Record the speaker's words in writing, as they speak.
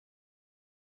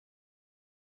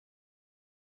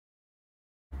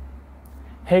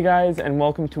Hey guys, and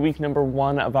welcome to week number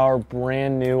 1 of our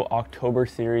brand new October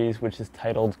series, which is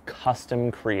titled Custom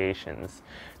Creations.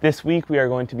 This week we are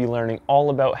going to be learning all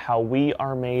about how we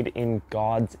are made in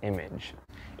God's image.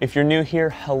 If you're new here,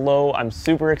 hello, I'm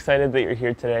super excited that you're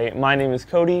here today. My name is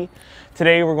Cody.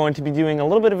 Today we're going to be doing a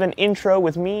little bit of an intro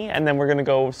with me, and then we're going to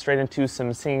go straight into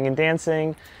some singing and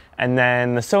dancing, and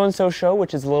then the so-and-so show,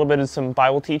 which is a little bit of some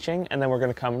Bible teaching, and then we're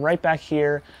going to come right back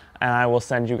here and I will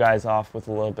send you guys off with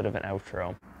a little bit of an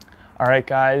outro. Alright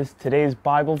guys, today's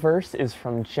Bible verse is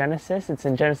from Genesis. It's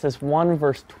in Genesis 1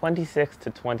 verse 26 to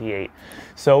 28.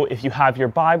 So if you have your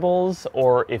Bibles,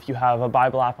 or if you have a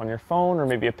Bible app on your phone, or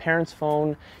maybe a parent's phone,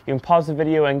 you can pause the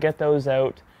video and get those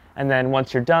out. And then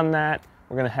once you're done that,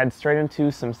 we're going to head straight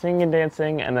into some singing and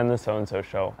dancing and then the so-and-so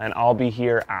show. And I'll be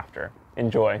here after.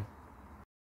 Enjoy.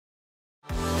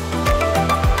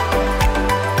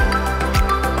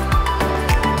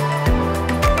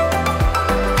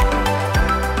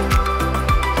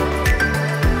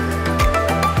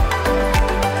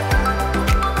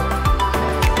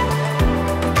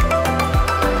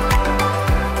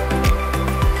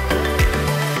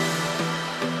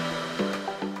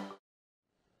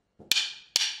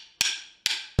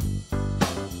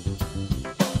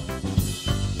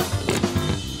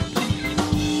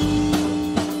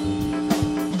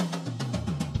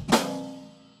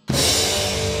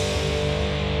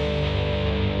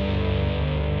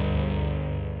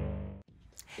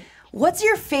 What's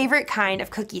your favorite kind of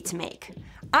cookie to make?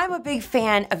 I'm a big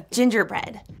fan of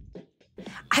gingerbread.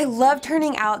 I love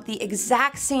turning out the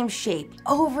exact same shape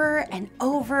over and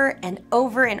over and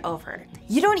over and over.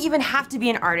 You don't even have to be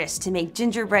an artist to make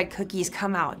gingerbread cookies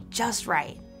come out just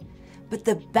right. But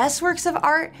the best works of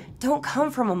art don't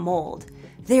come from a mold.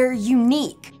 They're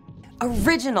unique,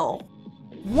 original,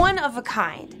 one of a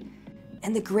kind.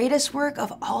 And the greatest work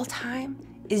of all time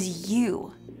is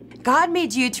you. God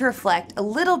made you to reflect a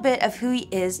little bit of who He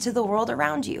is to the world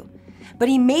around you. But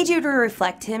He made you to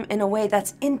reflect Him in a way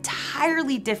that's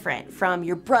entirely different from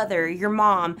your brother, your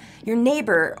mom, your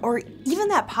neighbor, or even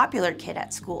that popular kid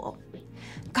at school.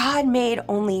 God made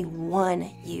only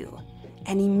one you,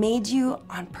 and He made you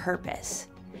on purpose.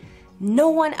 No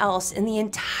one else in the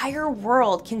entire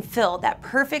world can fill that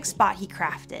perfect spot He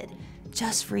crafted,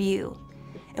 just for you.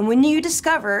 And when you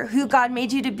discover who God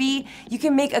made you to be, you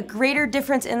can make a greater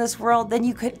difference in this world than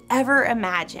you could ever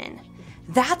imagine.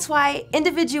 That's why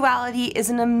individuality is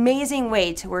an amazing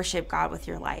way to worship God with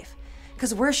your life.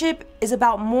 Because worship is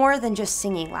about more than just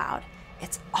singing loud.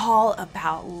 It's all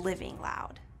about living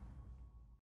loud.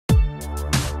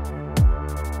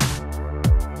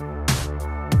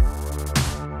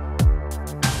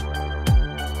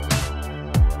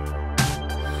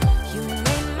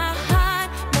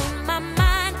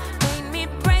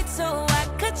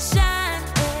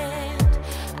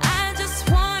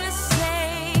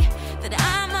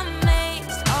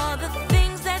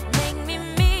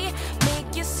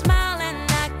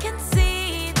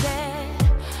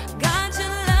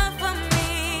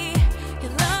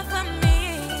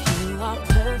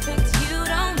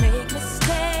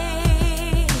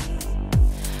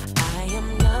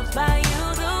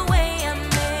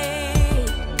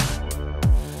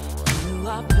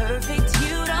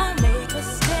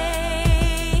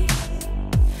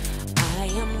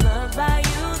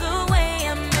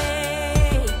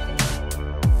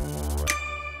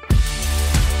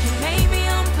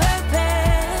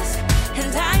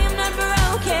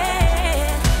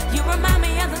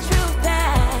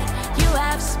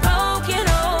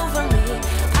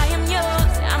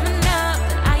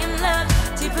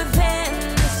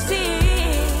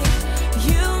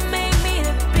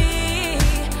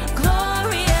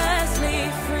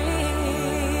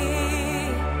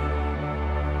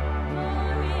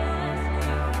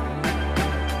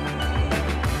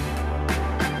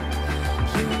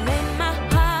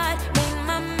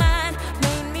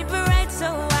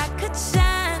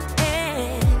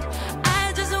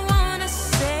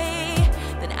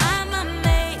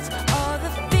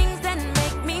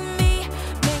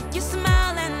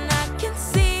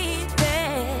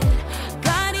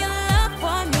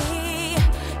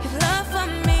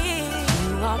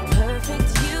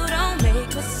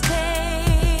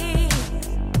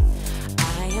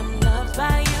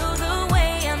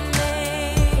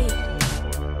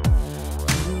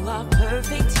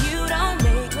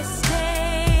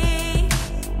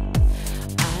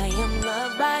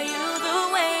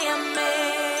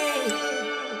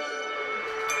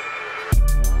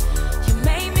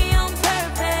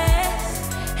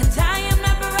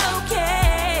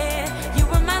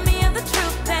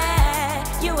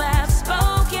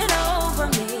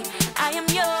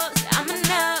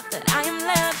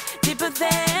 deeper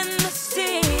than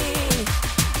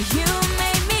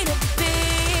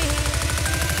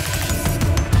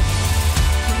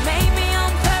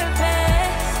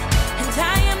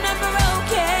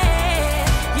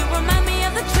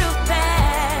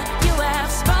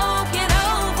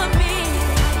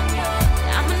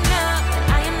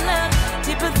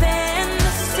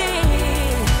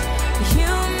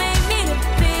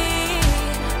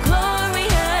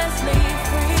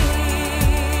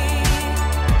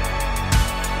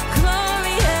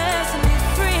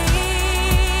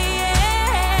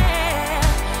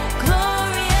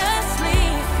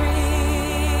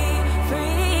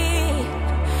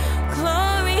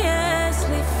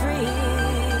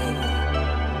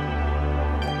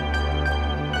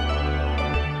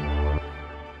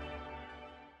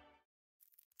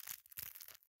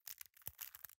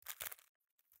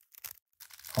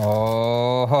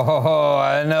Oh,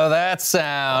 I know that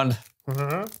sound.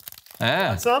 Mm-hmm. Ah.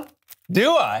 Want some?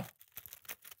 Do I?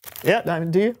 Yeah,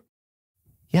 Diamond, do you?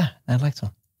 Yeah, I'd like some.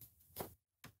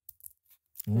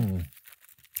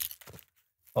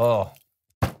 Oh,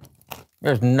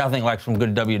 there's nothing like some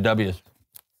good WWs.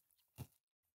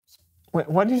 Wait,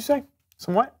 what did you say?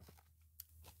 Some what?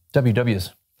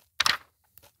 WWs.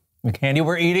 The candy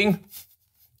we're eating?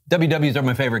 WWs are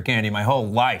my favorite candy. My whole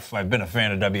life, I've been a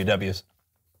fan of WWs.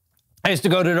 I used to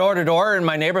go door to door in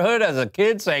my neighborhood as a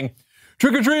kid saying,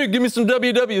 trick or treat, give me some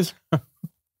WWs.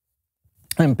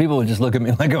 And people would just look at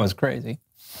me like I was crazy.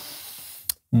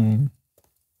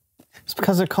 It's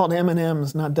because they're called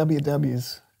M&Ms, not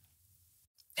WWs.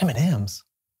 M&Ms?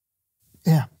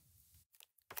 Yeah.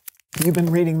 You've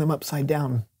been reading them upside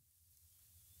down.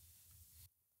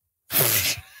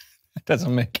 That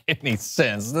doesn't make any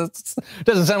sense. That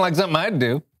doesn't sound like something I'd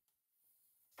do.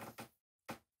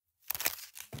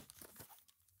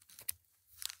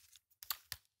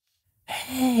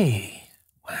 Hey,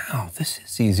 wow, this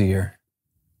is easier.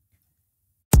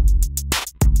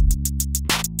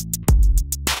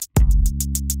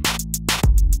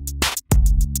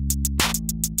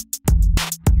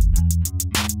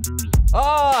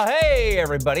 Oh, hey,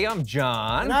 everybody, I'm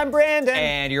John. And I'm Brandon.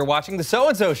 And you're watching The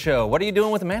So-and-So Show. What are you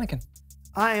doing with a mannequin?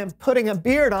 I am putting a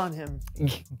beard on him.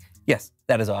 Yes,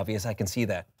 that is obvious. I can see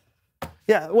that.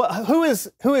 Yeah, well, who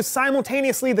is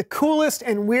simultaneously the coolest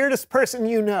and weirdest person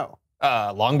you know?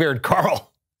 Longbeard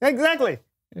Carl. Exactly.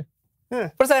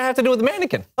 What does that have to do with the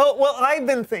mannequin? Oh, well, I've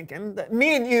been thinking that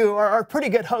me and you are pretty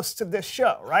good hosts of this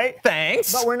show, right?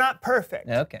 Thanks. But we're not perfect.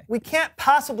 Okay. We can't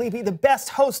possibly be the best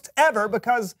hosts ever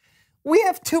because we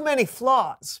have too many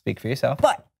flaws. Speak for yourself.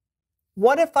 But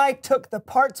what if I took the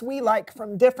parts we like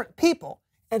from different people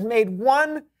and made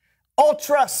one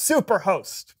ultra super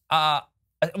host?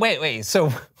 Wait.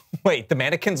 So, wait, the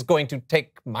mannequin's going to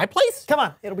take my place? Come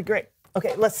on, it'll be great.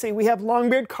 Okay, let's see. We have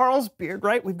Longbeard Carl's beard,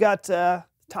 right? We've got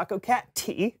Taco Cat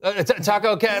T.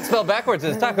 Taco Cat spelled backwards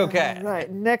is Taco Cat.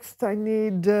 Right. Next, I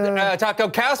need. Taco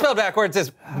Cow spelled backwards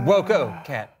is Woko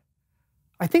Cat.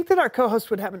 I think that our co-host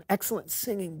would have an excellent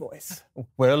singing voice.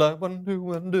 Well, I wonder.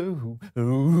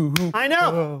 Ooh, I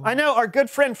know. Our good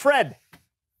friend Fred.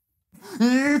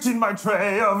 Eating my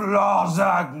tray of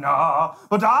lasagna,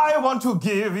 but I want to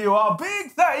give you a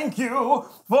big thank you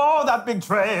for that big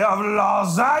tray of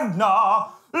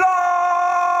lasagna. Lasagna!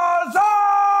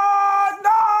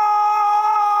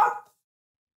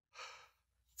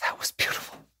 That was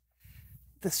beautiful.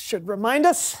 This should remind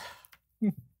us.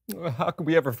 How could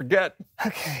we ever forget?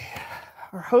 Okay.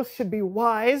 Our host should be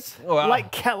wise,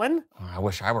 like Kellen. I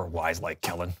wish I were wise like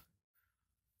Kellen.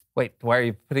 Wait, why are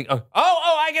you putting...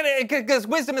 I get it, because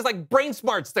wisdom is like brain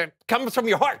smarts that comes from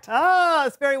your heart. Ah,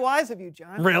 that's very wise of you,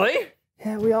 John. Really?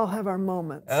 Yeah, we all have our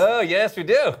moments. Oh, yes, we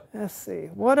do. Let's see.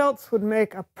 What else would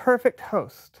make a perfect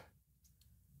host?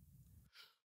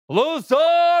 Lasagna!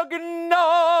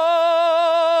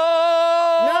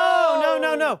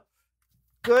 No.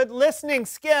 Good listening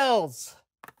skills.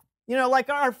 You know, like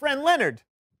our friend Leonard.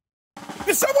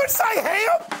 Did someone say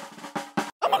ham?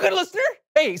 I'm a good listener.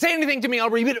 Hey, say anything to me, I'll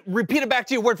repeat it back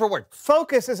to you word for word.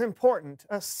 Focus is important.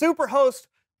 A super host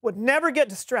would never get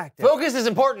distracted. Focus is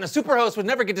important. A superhost would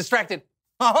never get distracted.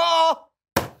 Ha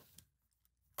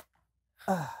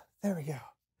There we go.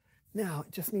 Now,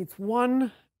 it just needs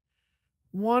one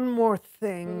more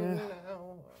thing.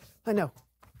 I know.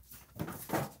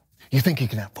 You think you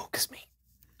can outfocus me?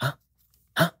 Huh?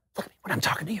 Look at me when I'm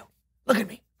talking to you. Look at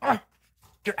me.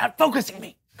 You're outfocusing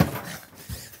me.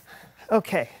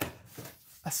 Okay.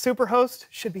 A super host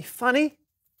should be funny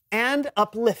and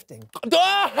uplifting.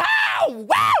 Oh,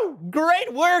 wow!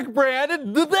 Great work,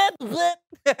 Brandon. All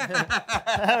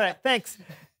right, thanks.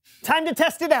 Time to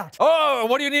test it out. Oh,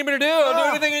 what do you need me to do? I'll do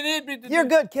anything you need me to do. You're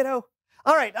good, kiddo.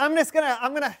 All right, I'll be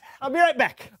right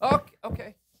back.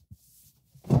 Okay.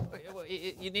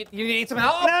 You need some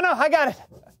help? No, I got it.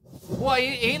 Well,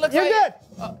 he looks You're like...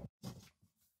 good.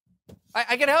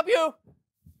 I can help you.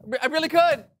 I really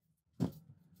could.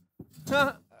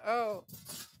 Oh.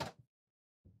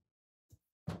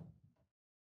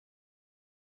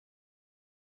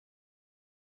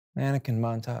 Mannequin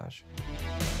montage.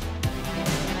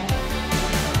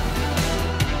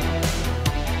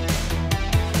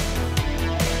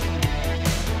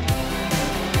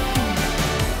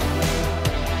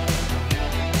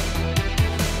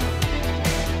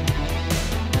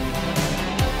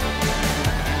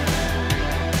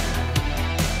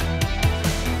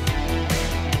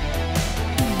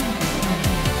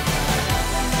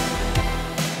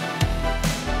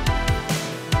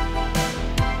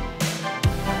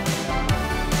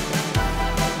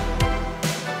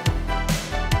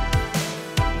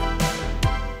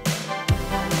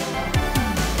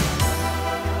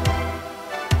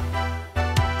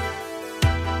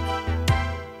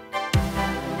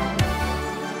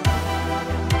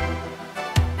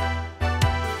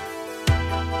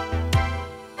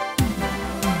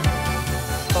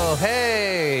 Oh,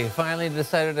 hey, finally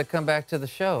decided to come back to the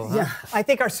show. Huh? Yeah, I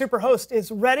think our superhost is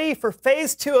ready for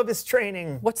phase 2 of his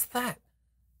training. What's that?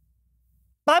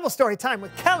 Bible story time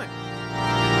with Kellen.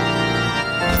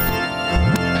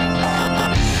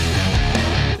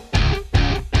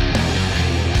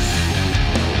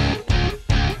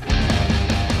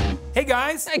 Hey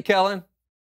guys, Hey, Kellen.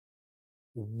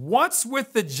 what's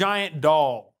with the giant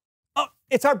doll? Oh,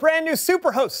 it's our brand new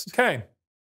superhost. Okay,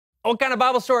 What kind of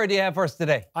Bible story do you have for us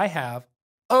today? I have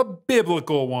a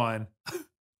biblical one.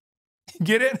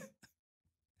 Get it?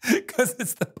 Because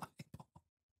it's the Bible.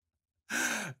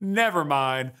 Never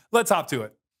mind. Let's hop to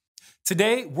it.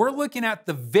 Today, we're looking at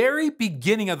the very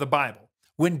beginning of the Bible,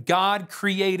 when God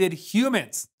created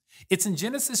humans. It's in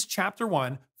Genesis chapter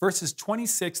 1, verses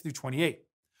 26 through 28.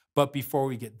 But before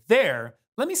we get there,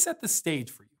 let me set the stage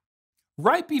for you.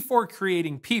 Right before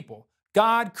creating people,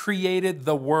 God created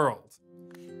the world.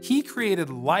 He created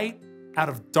light out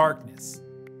of darkness.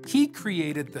 He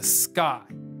created the sky.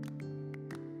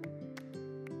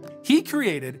 He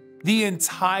created the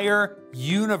entire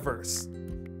universe.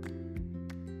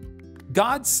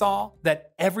 God saw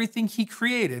that everything He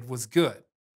created was good.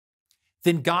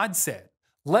 Then God said,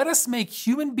 "Let us make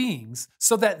human beings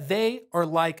so that they are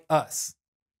like us."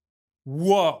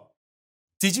 Whoa.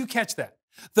 Did you catch that?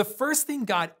 The first thing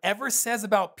God ever says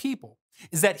about people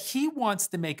is that He wants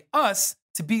to make us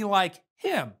to be like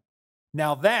Him.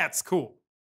 Now that's cool.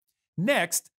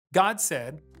 Next, God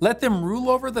said, "Let them rule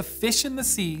over the fish in the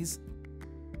seas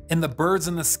and the birds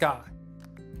in the sky.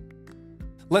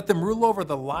 Let them rule over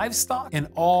the livestock and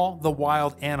all the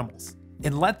wild animals,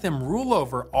 and let them rule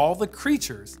over all the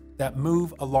creatures that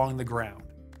move along the ground."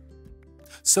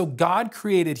 So God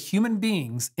created human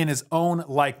beings in His own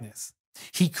likeness.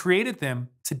 He created them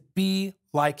to be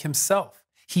like Himself.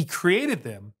 He created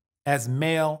them as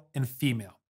male and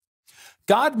female.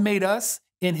 God made us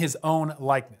in His own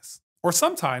likeness. Or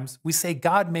sometimes we say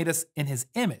God made us in His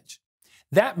image.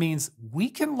 That means we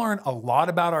can learn a lot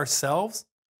about ourselves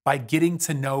by getting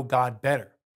to know God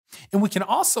better. And we can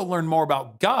also learn more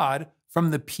about God from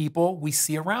the people we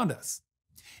see around us.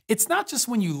 It's not just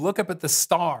when you look up at the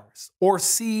stars or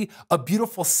see a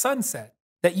beautiful sunset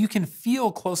that you can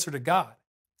feel closer to God.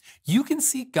 You can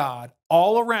see God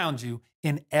all around you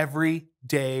in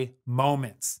everyday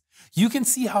moments. You can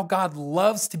see how God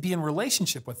loves to be in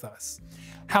relationship with us,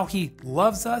 how He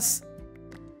loves us,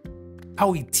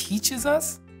 how He teaches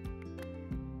us,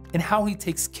 and how He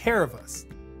takes care of us.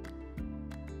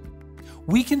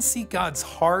 We can see God's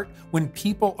heart when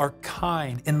people are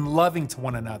kind and loving to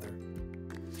one another.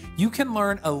 You can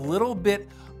learn a little bit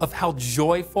of how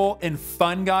joyful and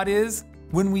fun God is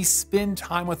when we spend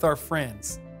time with our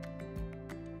friends.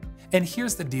 And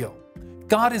here's the deal.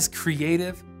 God is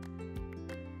creative.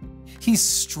 He's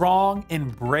strong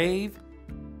and brave.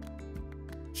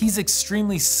 He's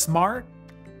extremely smart,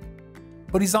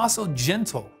 but He's also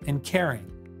gentle and caring.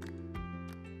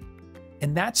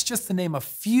 And that's just to name a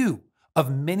few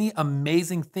of many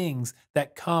amazing things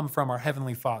that come from our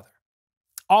Heavenly Father.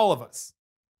 All of us,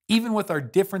 even with our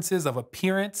differences of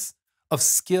appearance, of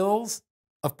skills,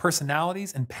 of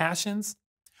personalities and passions,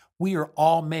 we are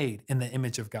all made in the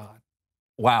image of God.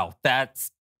 Wow,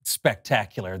 that's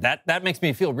spectacular. That makes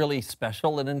me feel really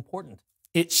special and important.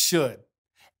 It should.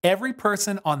 Every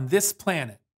person on this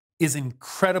planet is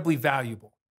incredibly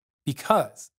valuable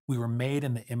because we were made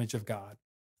in the image of God.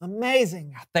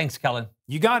 Amazing. Thanks, Kellen.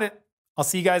 You got it. I'll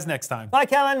see you guys next time. Bye,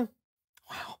 Kellen.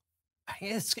 Wow.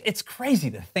 It's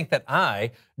crazy to think that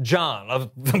I, John,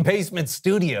 of the Basement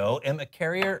Studio, am a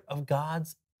carrier of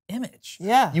God's image.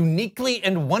 Yeah. Uniquely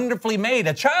and wonderfully made,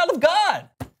 a child of God.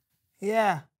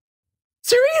 Yeah.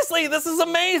 Seriously, this is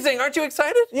amazing. Aren't you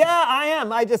excited? Yeah, I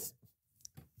am.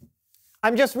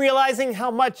 I'm just realizing how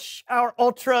much our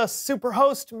ultra super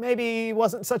host maybe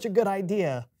wasn't such a good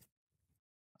idea.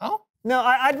 Oh? No,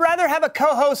 I'd rather have a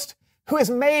co-host who is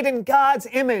made in God's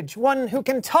image, one who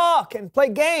can talk and play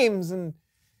games and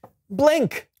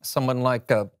blink. Someone like,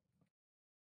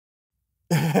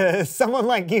 Someone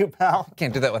like you, pal.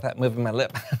 can't do that without moving my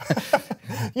lip.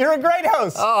 You're a great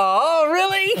host. Oh,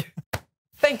 really?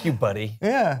 Thank you, buddy.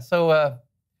 Yeah. So,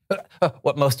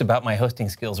 what most about my hosting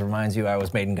skills reminds you I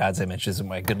was made in God's image? Is it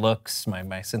my good looks,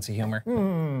 my sense of humor?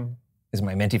 Is it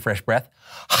my minty fresh breath?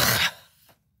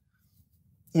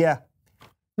 Yeah.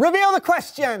 Reveal the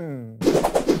question.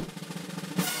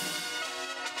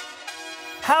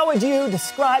 How would you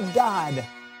describe God?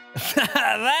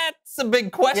 That's a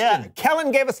big question. Yeah,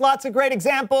 Kellen gave us lots of great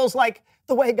examples, like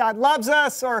the way God loves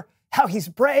us, or how He's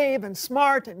brave and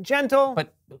smart and gentle.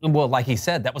 But, well, like he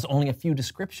said, that was only a few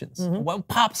descriptions. What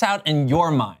pops out in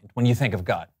your mind when you think of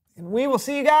God? And we will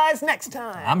see you guys next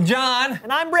time. I'm John.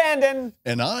 And I'm Brandon.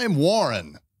 And I'm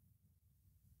Warren.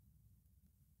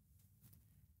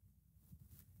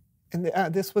 And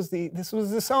this was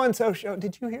the so-and-so show.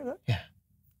 Did you hear that? Yeah.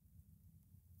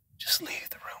 Just leave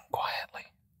the room quietly.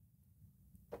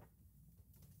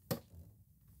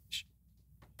 Shh.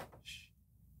 Shh.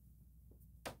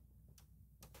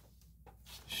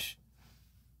 Shh.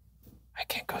 I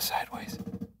can't go sideways.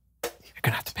 You're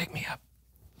gonna have to pick me up.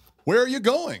 Where are you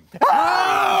going?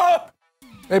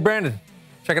 Hey, Brandon,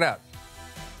 check it out.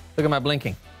 Look at my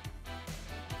blinking.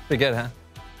 Pretty good, huh?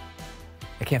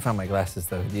 I can't find my glasses,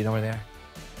 though. Do you know where they are?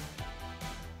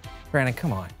 Brandon,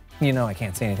 come on. You know I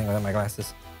can't see anything without my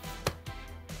glasses.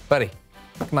 Buddy,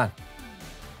 come on.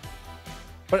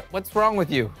 What's wrong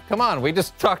with you? Come on, we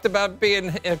just talked about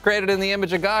being created in the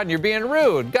image of God, and you're being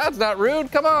rude. God's not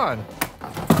rude, come on.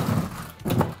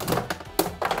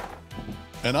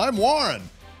 And I'm Warren.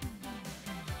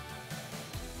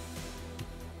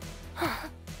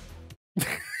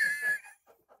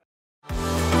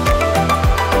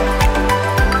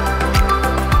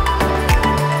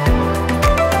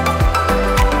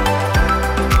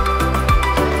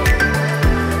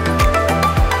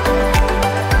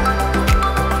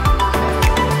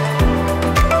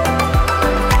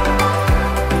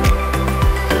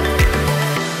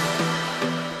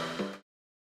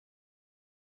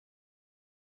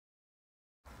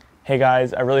 Hey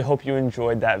guys, I really hope you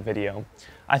enjoyed that video.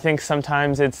 I think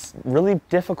sometimes it's really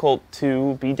difficult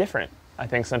to be different. I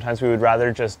think sometimes we would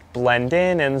rather just blend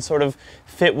in and sort of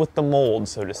fit with the mold,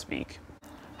 so to speak.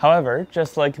 However,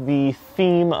 just like the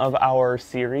theme of our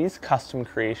series, Custom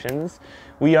Creations,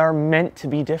 we are meant to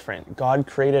be different. God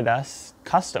created us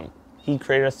custom. He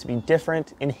created us to be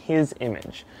different in His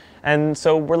image. And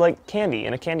so we're like candy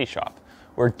in a candy shop.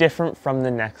 We're different from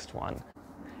the next one.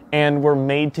 And we're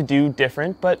made to do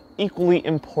different but equally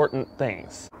important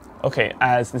things. Okay,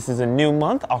 as this is a new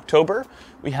month, October,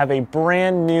 we have a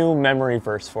brand new memory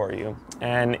verse for you,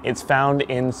 and it's found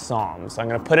in Psalms. I'm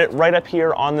gonna put it right up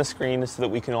here on the screen so that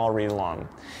we can all read along.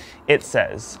 It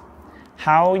says,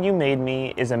 "How you made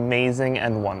me is amazing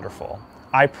and wonderful.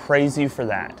 I praise you for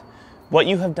that. What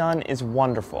you have done is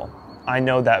wonderful. I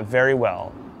know that very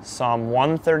well." Psalm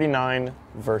 139,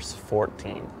 verse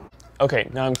 14. Okay,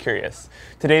 now I'm curious.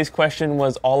 Today's question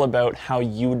was all about how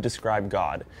you would describe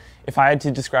God. If I had to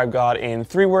describe God in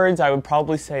 3 words, I would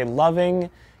probably say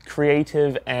loving,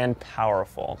 creative, and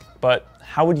powerful. But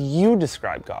how would you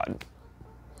describe God?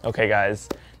 Okay guys,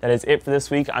 that is it for this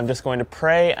week. I'm just going to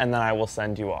pray and then I will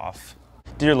send you off.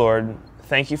 Dear Lord,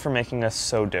 thank you for making us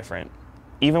so different.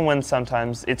 Even when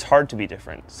sometimes it's hard to be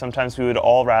different. Sometimes we would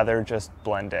all rather just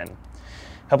blend in.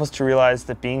 Help us to realize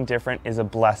that being different is a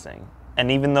blessing. And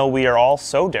even though we are all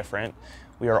so different,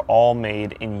 we are all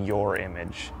made in your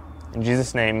image. In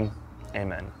Jesus' name,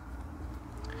 amen.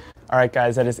 All right,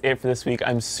 guys, that is it for this week.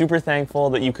 I'm super thankful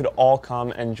that you could all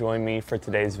come and join me for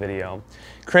today's video.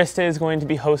 Krista is going to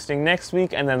be hosting next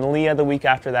week and then Leah the week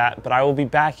after that, but I will be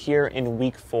back here in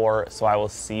week 4, so I will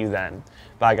see you then.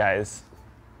 Bye, guys.